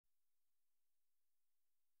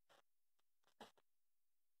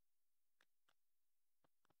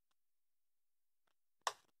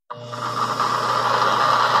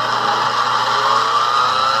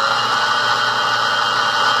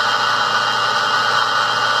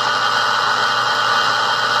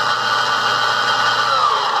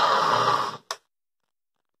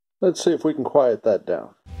Let's see if we can quiet that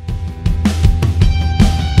down.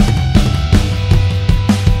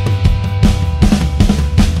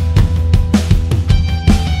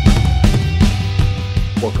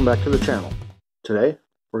 Welcome back to the channel. Today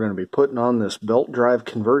we're going to be putting on this belt drive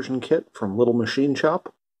conversion kit from LittleMachineShop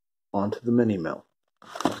onto the mini mill.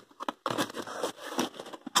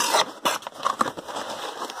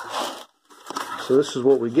 So this is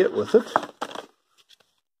what we get with it.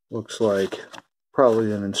 Looks like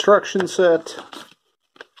probably an instruction set,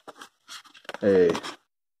 a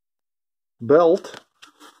belt,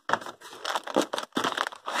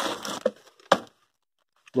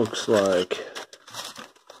 looks like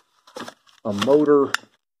a motor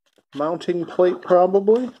mounting plate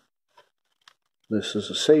probably. This is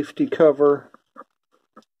a safety cover.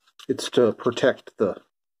 It's to protect the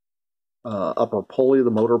upper pulley, the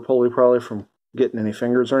motor pulley probably, from getting any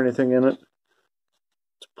fingers or anything in it.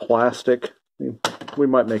 It's plastic. We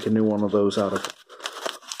might make a new one of those out of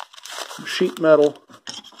sheet metal.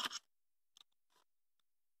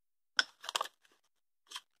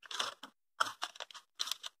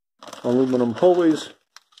 Aluminum pulleys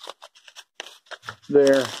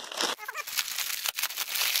there.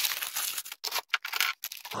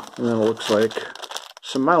 And then it looks like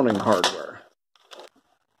some mounting hardware.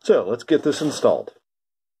 So let's get this installed.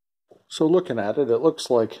 So looking at it, it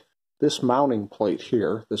looks like this mounting plate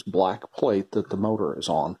here, this black plate that the motor is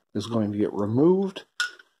on, is going to get removed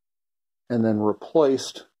and then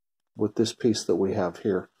replaced with this piece that we have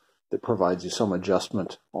here that provides you some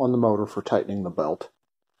adjustment on the motor for tightening the belt.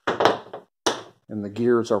 And the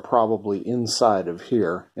gears are probably inside of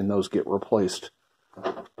here, and those get replaced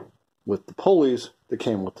with the pulleys that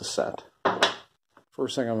came with the set.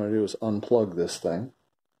 First thing I'm going to do is unplug this thing.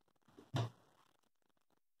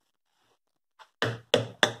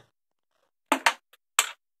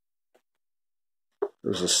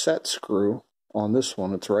 There's a set screw on this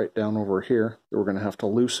one. It's right down over here that we're going to have to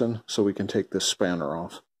loosen so we can take this spanner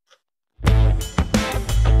off.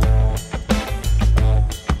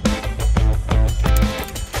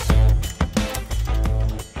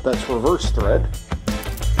 That's reverse thread.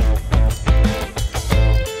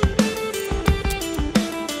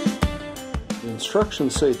 The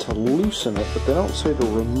instructions say to loosen it, but they don't say to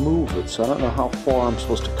remove it, so I don't know how far I'm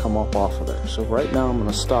supposed to come up off of there. So right now I'm going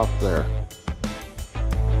to stop there.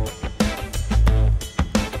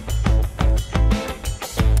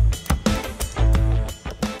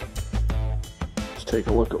 Take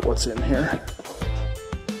a look at what's in here.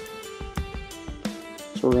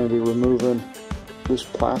 So we're going to be removing this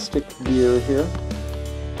plastic gear here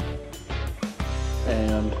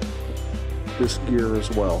and this gear as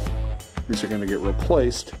well. These are going to get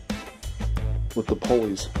replaced with the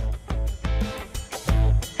pulleys.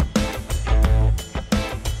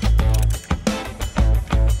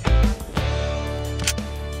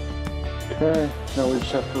 Okay, now we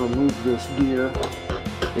just have to remove this gear.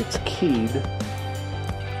 It's keyed.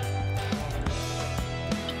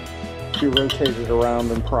 You rotate it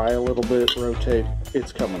around and pry a little bit, rotate,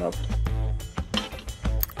 it's coming up.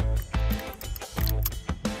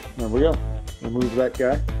 There we go. Remove that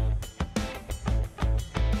guy.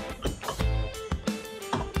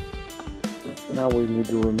 Now we need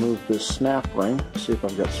to remove this snap ring. See if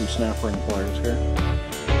I've got some snap ring pliers here.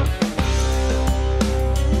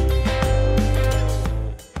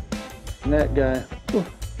 And that guy,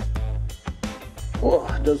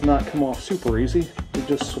 it does not come off super easy. It's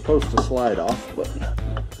just supposed to slide off, but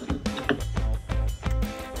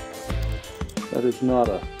that is not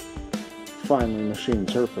a finely machined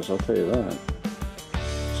surface, I'll tell you that.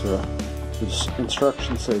 So the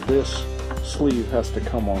instructions say this sleeve has to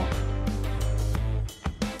come off.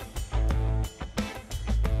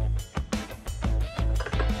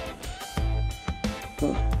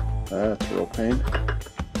 That's a real pain.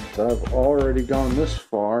 So I've already gone this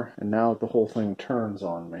far, and now the whole thing turns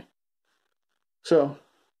on me. So,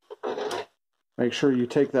 make sure you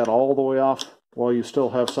take that all the way off while you still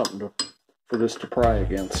have something for this to pry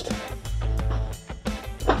against.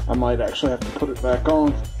 I might actually have to put it back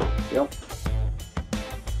on. Yep.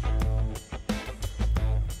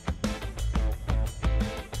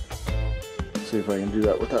 Let's see if I can do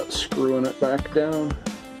that without screwing it back down.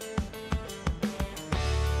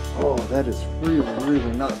 Oh, that is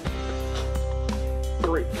really not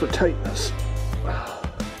great for tightness.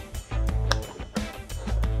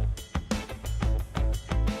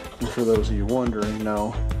 And for those of you wondering,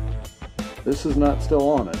 no, This is not still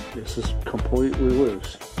on it. This is completely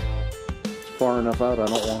loose. It's far enough out I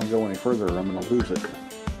don't want to go any further or I'm going to lose it.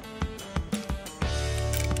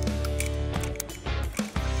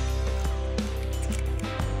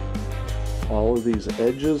 All of these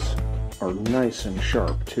edges are nice and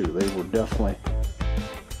sharp too. They were definitely,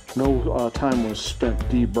 no time was spent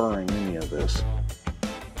deburring any of this.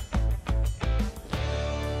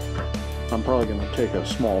 I'm probably going to take a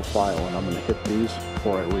small file and I'm going to hit these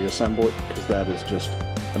before I reassemble it, because that is just,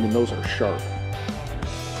 I mean, those are sharp.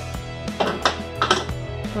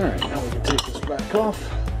 Alright, now we can take this back off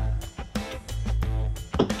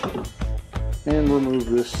and remove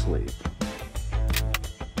this sleeve.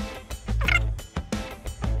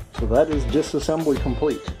 So that is disassembly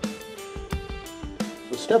complete.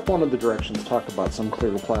 So step one of the directions talk about some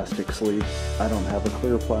clear plastic sleeve. I don't have a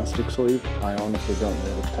clear plastic sleeve. I honestly don't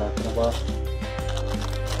know what you're talking about.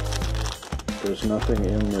 There's nothing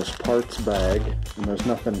in this parts bag, and there's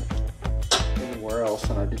nothing anywhere else,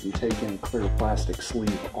 and I didn't take any clear plastic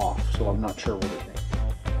sleeve off, so I'm not sure what it means.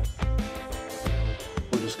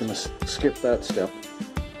 We're just going to skip that step.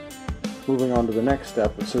 Moving on to the next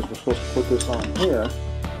step, it says we're supposed to put this on here.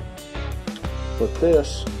 But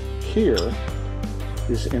this here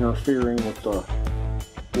is interfering with the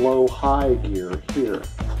low-high gear here.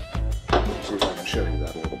 Let's see if I can show you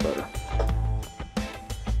that a little better.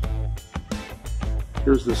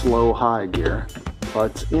 Here's this low-high gear.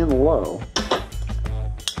 It's in low.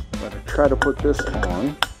 But I try to put this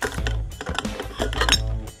on.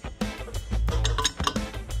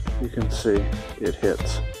 You can see it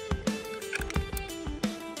hits.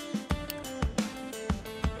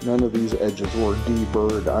 None of these edges were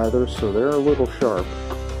deburred either, so they're a little sharp.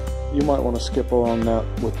 You might want to skip on that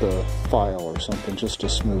with a file or something just to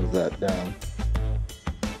smooth that down.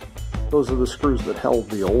 Those are the screws that held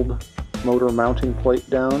the old motor mounting plate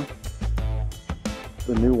down.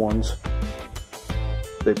 The new ones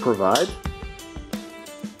they provide.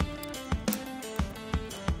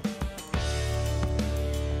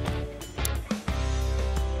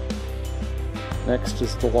 Next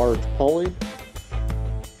is the large pulley.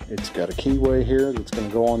 It's got a keyway here that's going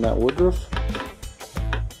to go on that woodruff.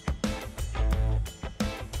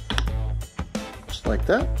 Just like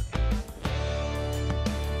that.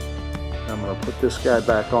 I'm going to put this guy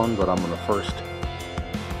back on, but I'm going to first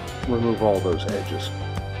remove all those edges.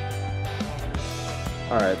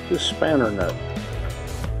 Alright, this spanner nut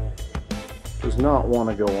does not want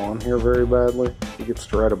to go on here very badly. It gets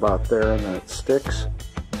to right about there and then it sticks.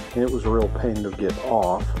 And it was a real pain to get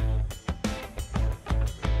off.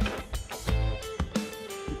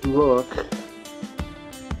 Look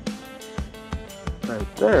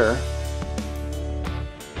right there,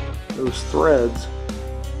 those threads,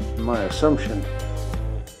 my assumption,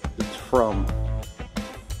 it's from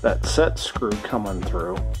that set screw coming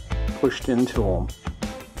through, pushed into them,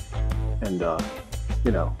 and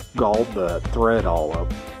you know, galled the thread all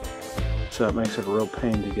up. So it makes it a real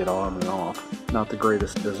pain to get on and off. Not the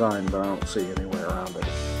greatest design, but I don't see any way around it.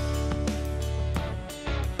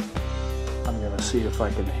 See if I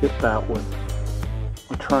can hit that with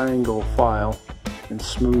a triangle file and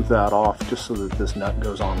smooth that off just so that this nut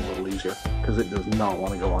goes on a little easier, because it does not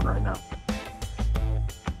want to go on right now.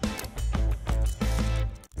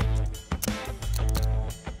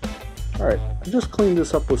 Alright, I just cleaned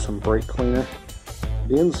this up with some brake cleaner.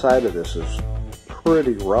 The inside of this is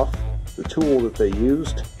pretty rough. The tool that they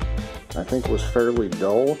used I think was fairly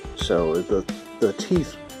dull, so the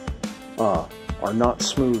teeth are not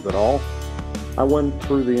smooth at all. I went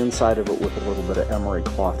through the inside of it with a little bit of emery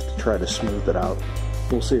cloth to try to smooth it out.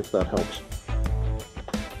 We'll see if that helps.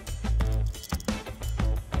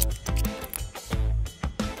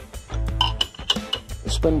 The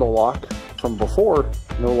spindle lock from before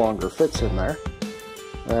no longer fits in there.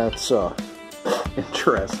 That's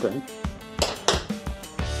interesting.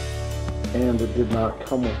 And it did not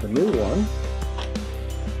come with the new one.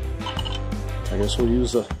 I guess we'll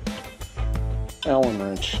use a Allen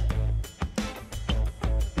wrench.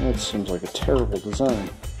 That seems like a terrible design.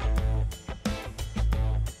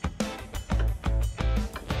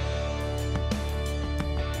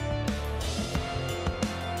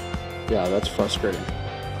 Yeah, that's frustrating.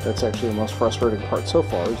 That's actually the most frustrating part so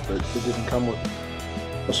far, is that it didn't come with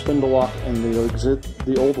a spindle lock and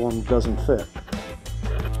the old one doesn't fit.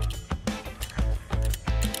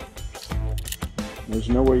 There's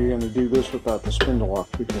no way you're going to do this without the spindle lock,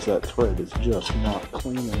 because that thread is just not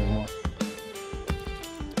clean anymore.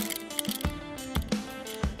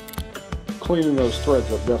 Cleaning those threads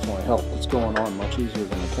up definitely helped. It's going on much easier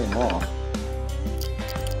than it came off.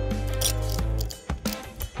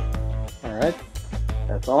 Alright,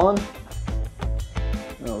 that's on.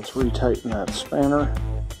 Now let's retighten that spanner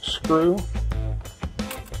screw.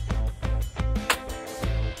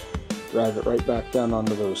 Drive it right back down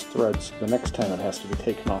onto those threads. The next time it has to be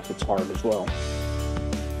taken off, it's hard as well.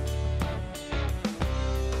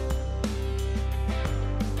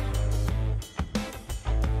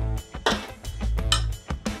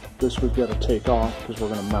 This we've got to take off because we're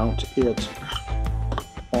going to mount it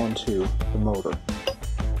onto the motor.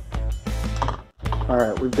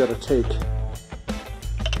 Alright, we've got to take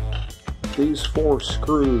these 4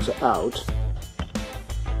 screws out,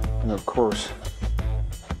 and of course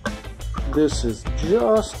this is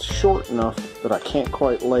just short enough that I can't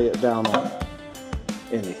quite lay it down on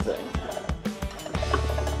anything.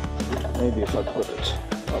 Maybe if I put it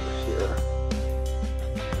up here.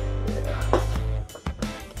 Yeah.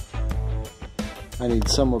 I need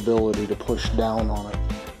some ability to push down on it.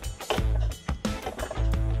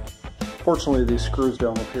 Fortunately, these screws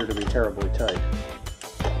don't appear to be terribly tight.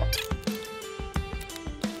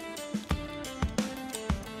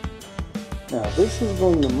 Now this is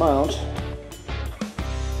going to mount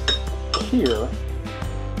here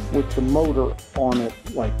with the motor on it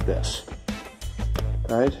like this,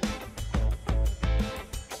 right?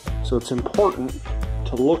 So it's important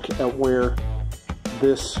to look at where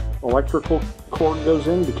this electrical cord goes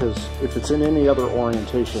in, because if it's in any other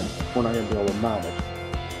orientation, we're not going to be able to mount it.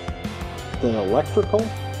 The electrical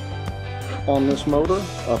on this motor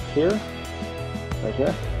up here, right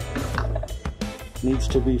here, needs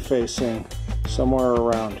to be facing somewhere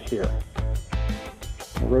around here.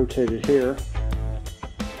 I'll rotate it here,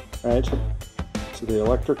 right? So the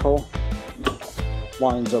electrical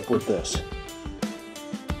lines up with this.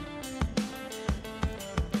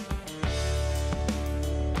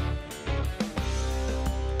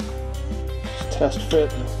 Just test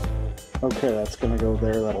fit. Okay, that's going to go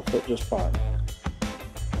there. That'll fit just fine.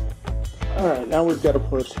 Alright, now we've got to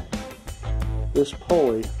put this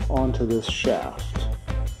pulley onto this shaft.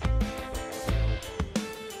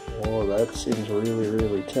 Oh, that seems really,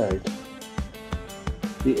 really tight.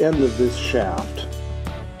 The end of this shaft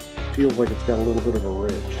feels like it's got a little bit of a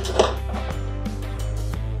ridge.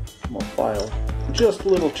 I'm going to file just a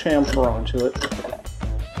little chamfer onto it.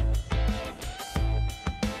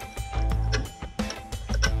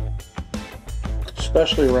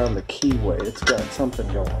 Especially around the keyway, it's got something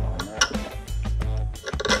going on there.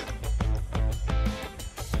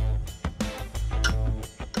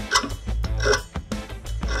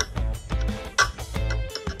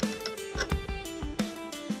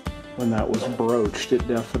 When that was broached, it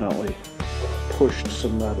definitely pushed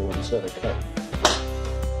some metal instead of cutting.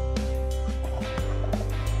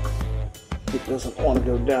 It doesn't want to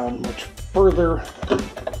go down much further,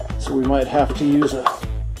 so we might have to use a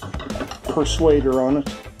persuader on it.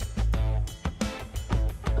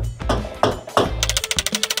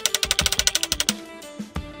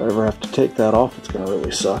 If I ever have to take that off, it's going to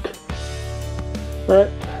really suck. Alright,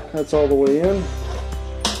 that's all the way in.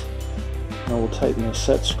 Now we'll tighten the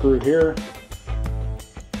set screw here.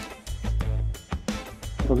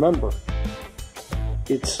 Remember,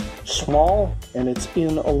 it's small and it's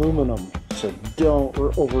in aluminum, so don't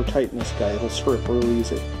over tighten this guy, it'll strip real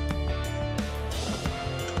easy.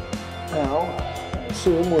 Now, I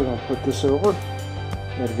assume we're going to put this over.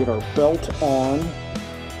 We've got to get our belt on.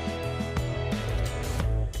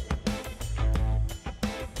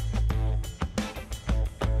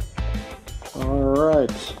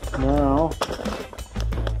 Alright, now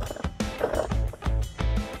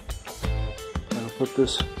I'll put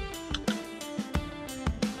this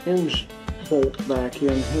hinge bolt back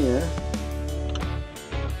in here.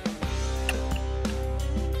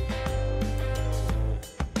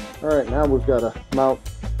 Alright, now we've got to mount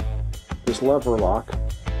this lever lock.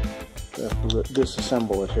 We have to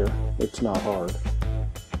disassemble it here. It's not hard.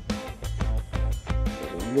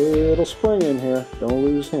 There's a little spring in here. Don't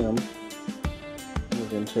lose him. We're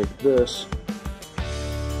going to take this.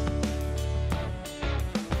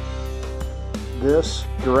 This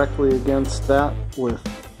directly against that with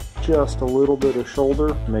just a little bit of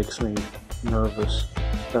shoulder makes me nervous.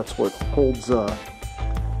 That's what holds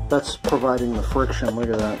that's providing the friction, look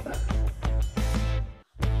at that.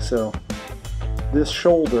 So this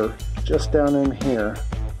shoulder just down in here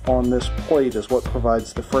on this plate is what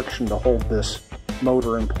provides the friction to hold this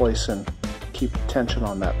motor in place and keep tension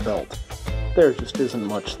on that belt. There just isn't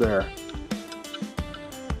much there.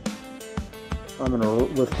 I'm going to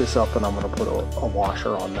lift this up and I'm going to put a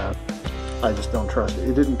washer on that. I just don't trust it.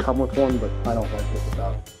 It didn't come with one, but I don't like it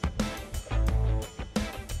without.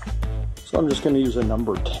 So I'm just going to use a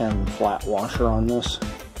number 10 flat washer on this.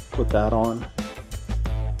 Put that on.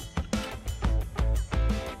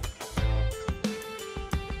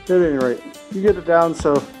 At any rate, you get it down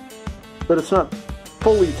so that it's not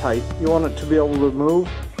fully tight. You want it to be able to move.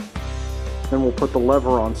 Then we'll put the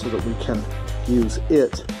lever on so that we can use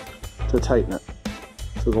it to tighten it.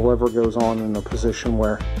 So the lever goes on in a position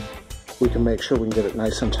where we can make sure we can get it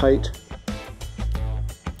nice and tight.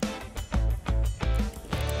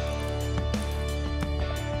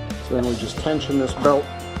 So then we just tension this belt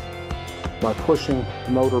by pushing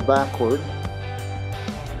the motor backward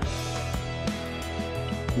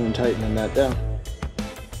and then tightening that down.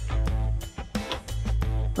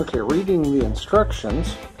 Okay, reading the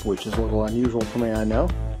instructions, which is a little unusual for me, I know,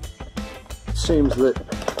 it seems that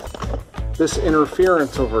this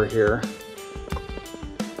interference over here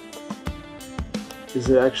is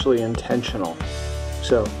actually intentional.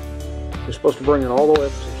 So you're supposed to bring it all the way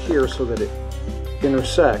up to here so that it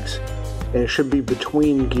intersects, and it should be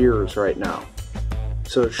between gears right now.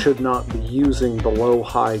 So it should not be using the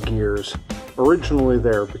low-high gears originally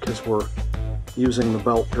there, because we're using the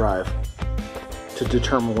belt drive to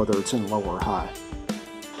determine whether it's in low or high.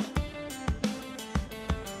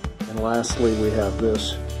 And lastly, we have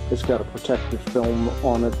this. It's got a protective film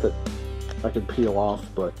on it that I could peel off,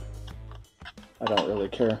 but I don't really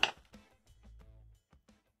care.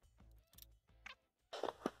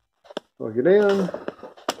 Plug it in,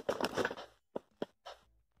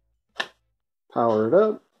 power it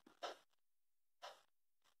up.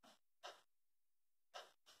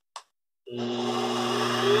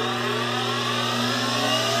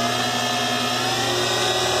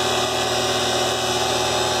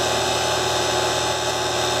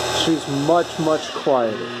 She's much, much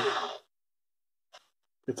quieter.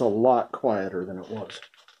 It's a lot quieter than it was.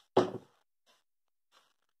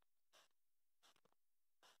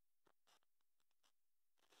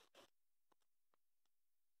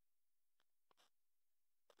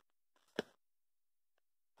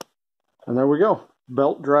 And there we go.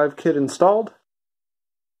 Belt drive kit installed.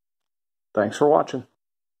 Thanks for watching.